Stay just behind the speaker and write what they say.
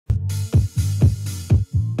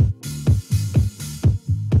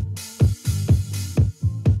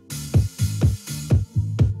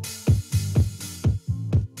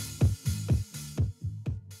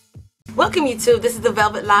Welcome YouTube, this is the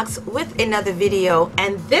Velvet Locks with another video,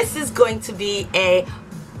 and this is going to be a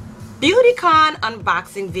BeautyCon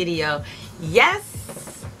unboxing video. Yes,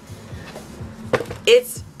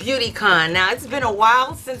 it's BeautyCon. Now it's been a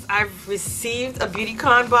while since I've received a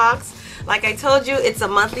BeautyCon box. Like I told you, it's a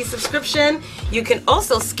monthly subscription. You can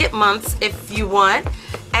also skip months if you want.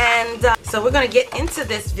 And so we're going to get into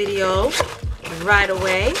this video right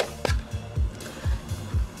away.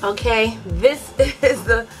 Okay, this is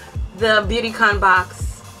the BeautyCon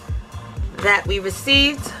box that we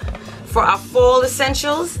received for our fall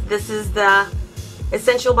essentials. This is the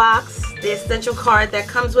essential box, the essential card that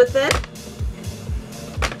comes with it.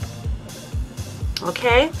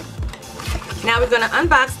 Okay, now we're going to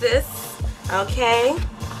unbox this. Okay,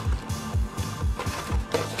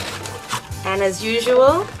 and as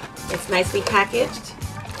usual, it's nicely packaged.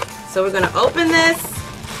 So we're going to open this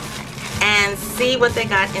and see what they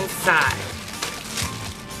got inside.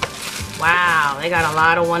 Wow, they got a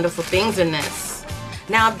lot of wonderful things in this.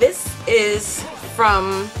 Now this is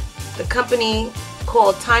from the company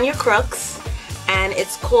called Tanya Crooks, and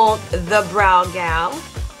it's called the Brow Gal.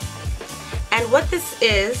 And what this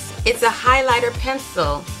is, it's a highlighter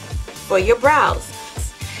pencil for your brows.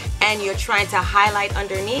 And you're trying to highlight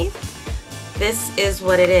underneath. This is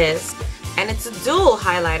what it is. And it's a dual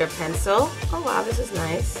highlighter pencil. Oh wow, this is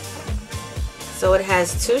nice. So it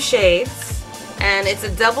has two shades, and it's a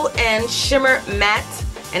double end shimmer matte,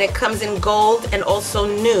 and it comes in gold and also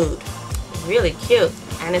nude. Really cute.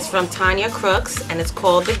 And it's from Tanya Crooks, and it's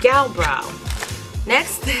called the Gal Brow.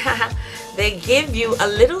 Next, they give you a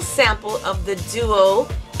little sample of the Duo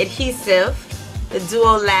adhesive, the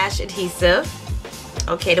Duo lash adhesive,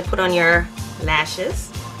 okay, to put on your lashes.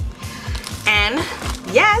 And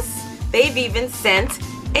yes, they've even sent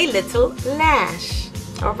a little lash.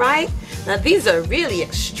 All right, now these are really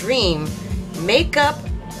extreme. Makeup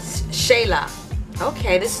Shayla.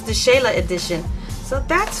 Okay, this is the Shayla edition. So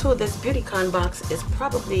that's who this BeautyCon box is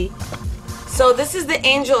probably. So this is the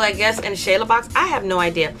Angel, I guess, and Shayla box. I have no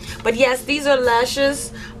idea. But yes, these are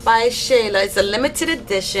lashes by Shayla. It's a limited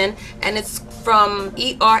edition, and it's from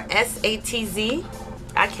ERSATZ.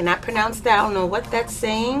 I cannot pronounce that. I don't know what that's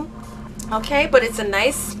saying. Okay, but it's a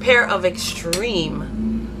nice pair of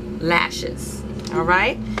extreme lashes. All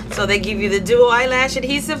right, so they give you the duo eyelash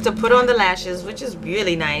adhesive to put on the lashes, which is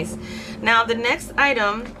really nice. Now the next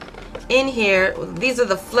item in here, these are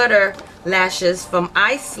the Flutter lashes from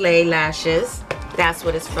I Slay Lashes. That's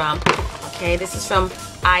what it's from. Okay, this is from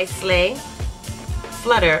I Slay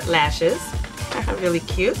Flutter Lashes. Really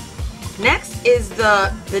cute. Next is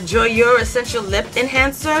the Joyeur Essential Lip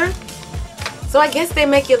Enhancer. So I guess they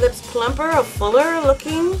make your lips plumper or fuller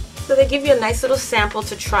looking. So they give you a nice little sample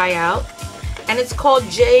to try out. And it's called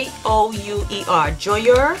Joyeur,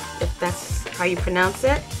 Joyeur, if that's how you pronounce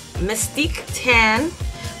it. Mystique Tan.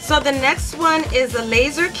 So the next one is a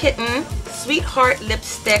Laser Kitten Sweetheart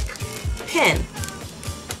Lipstick Pin.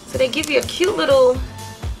 So they give you a cute little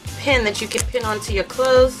pin that you can pin onto your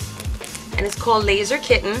clothes, and it's called Laser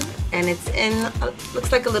Kitten, and it's in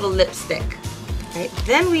looks like a little lipstick. Right.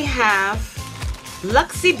 Then we have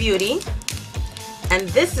Luxie Beauty. And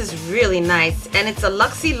this is really nice, and it's a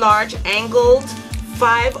Luxie Large Angled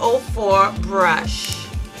 504 brush.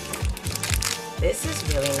 This is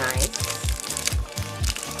really nice.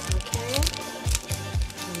 Okay,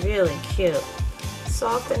 really cute,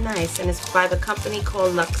 soft and nice, and it's by the company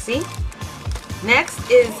called Luxie. Next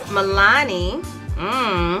is Milani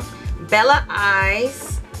Bella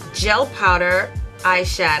Eyes Gel Powder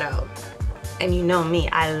Eyeshadow, and you know me,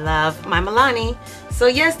 I love my Milani. So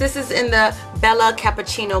yes, this is in the Bella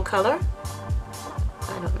Cappuccino color.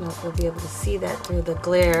 I don't know if we'll be able to see that through the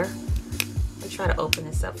glare. I'll try to open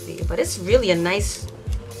this up for you. But it's really a nice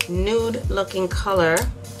nude looking color.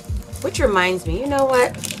 Which reminds me, you know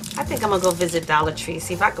what? I think I'm going to go visit Dollar Tree.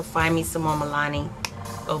 See if I can find me some more Milani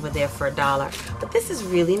over there for $1. But this is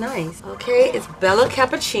really nice. Okay, it's Bella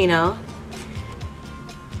Cappuccino.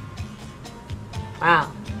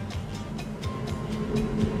 Wow.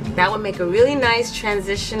 That would make a really nice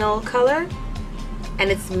transitional color,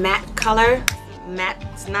 and it's matte color. Matte.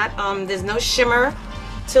 It's not there's no shimmer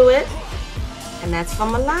to it, and that's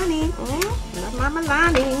from Milani. Love my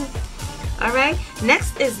Milani. All right.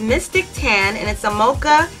 Next is Mystic Tan, and it's a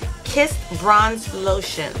Mocha Kissed Bronze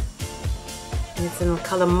Lotion, and it's in the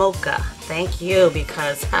color Mocha. Thank you,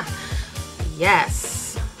 because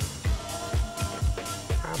yes,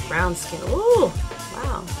 our brown skin. Ooh,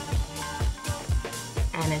 wow.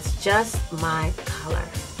 And it's just my color,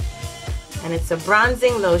 and it's a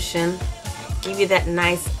bronzing lotion, give you that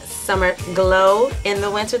nice summer glow in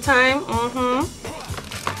the winter time.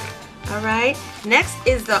 Alright, next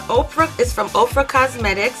is the Oprah, it's from Oprah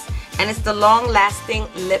Cosmetics, and it's the long lasting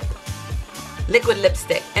liquid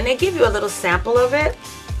lipstick, and they give you a little sample of it.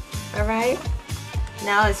 Alright,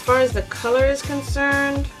 now as far as the color is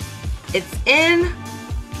concerned, it's in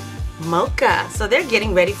mocha, so they're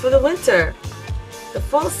getting ready for the winter, the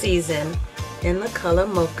fall season, in the color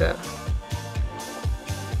mocha.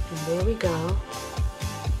 And there we go.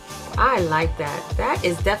 I like that. That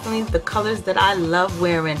is definitely the colors that I love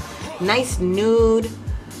wearing. Nice nude,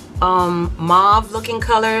 mauve looking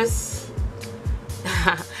colors.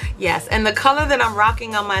 Yes, and the color that I'm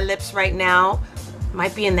rocking on my lips right now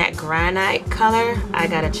might be in that granite color. I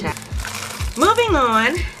gotta check. Moving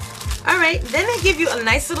on. Alright, then they give you a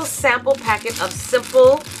nice little sample packet of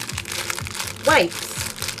simple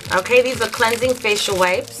wipes. Okay, these are cleansing facial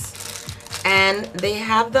wipes. And they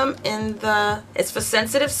have them in the, it's for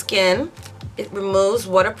sensitive skin. It removes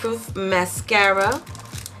waterproof mascara.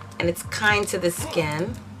 And it's kind to the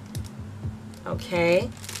skin. Okay.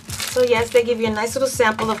 So yes, they give you a nice little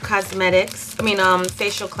sample of cosmetics.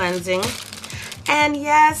 Facial cleansing. And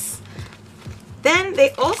yes, then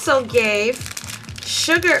they also gave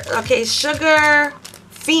Sugar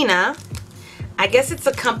Fina. I guess it's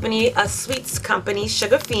a company, a sweets company,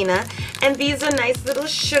 Sugar Fina. And these are nice little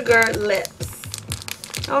sugar lips.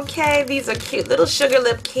 Okay, these are cute little sugar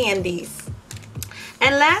lip candies.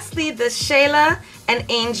 And lastly, the Shayla and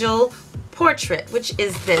Angel portrait, which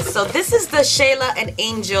is this. So this is the Shayla and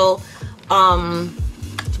Angel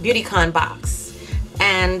BeautyCon box.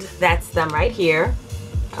 And that's them right here.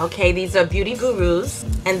 Okay, these are beauty gurus,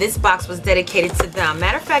 and this box was dedicated to them.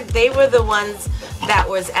 Matter of fact, they were the ones that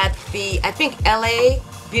was at the, I think, LA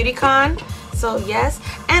BeautyCon. So yes,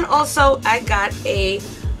 and also I got a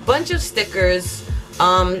bunch of stickers,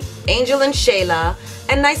 Angel and Shayla,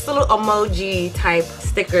 and nice little emoji type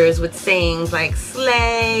stickers with sayings like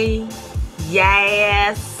slay,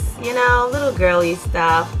 yes, you know, little girly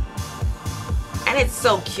stuff. And it's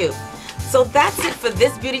so cute. So that's it for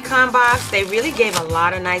this BeautyCon box. They really gave a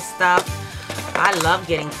lot of nice stuff. I love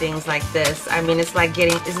getting things like this. I mean, it's like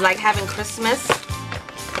having Christmas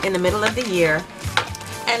in the middle of the year.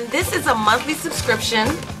 And this is a monthly subscription.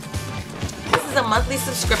 This is a monthly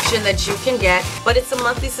subscription that you can get, but it's a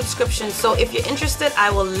monthly subscription. So if you're interested,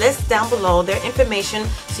 I will list down below their information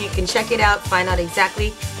so you can check it out, find out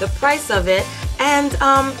exactly the price of it, and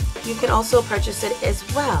you can also purchase it as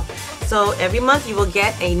well. So every month you will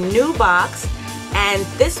get a new box, and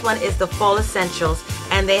this one is the Fall Essentials,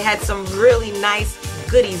 and they had some really nice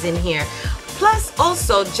goodies in here. Plus,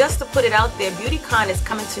 also, just to put it out there, BeautyCon is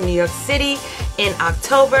coming to New York City in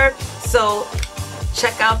October, so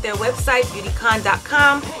check out their website,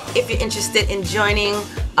 beautycon.com, if you're interested in joining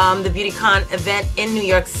the BeautyCon event in New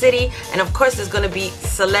York City. And of course, there's going to be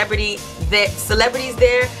celebrities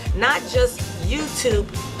there, not just YouTube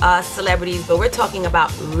celebrities, but we're talking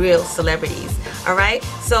about real celebrities. Alright,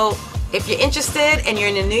 so if you're interested and you're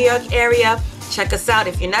in the New York area, check us out.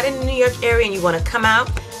 If you're not in the New York area and you want to come out,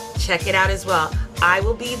 check it out as well. I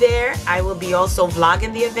will be there. I will be also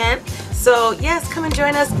vlogging the event. So yes, come and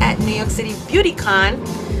join us at New York City BeautyCon.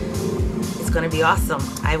 It's going to be awesome.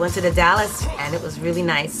 I went to the Dallas and it was really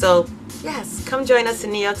nice. So yes, come join us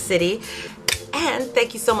in New York City. And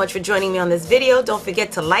thank you so much for joining me on this video. Don't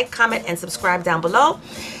forget to like, comment, and subscribe down below.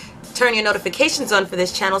 Turn your notifications on for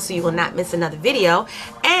this channel so you will not miss another video.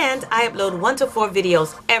 And I upload 1 to 4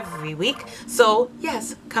 videos every week. So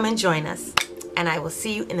yes, come and join us. And I will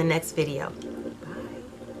see you in the next video.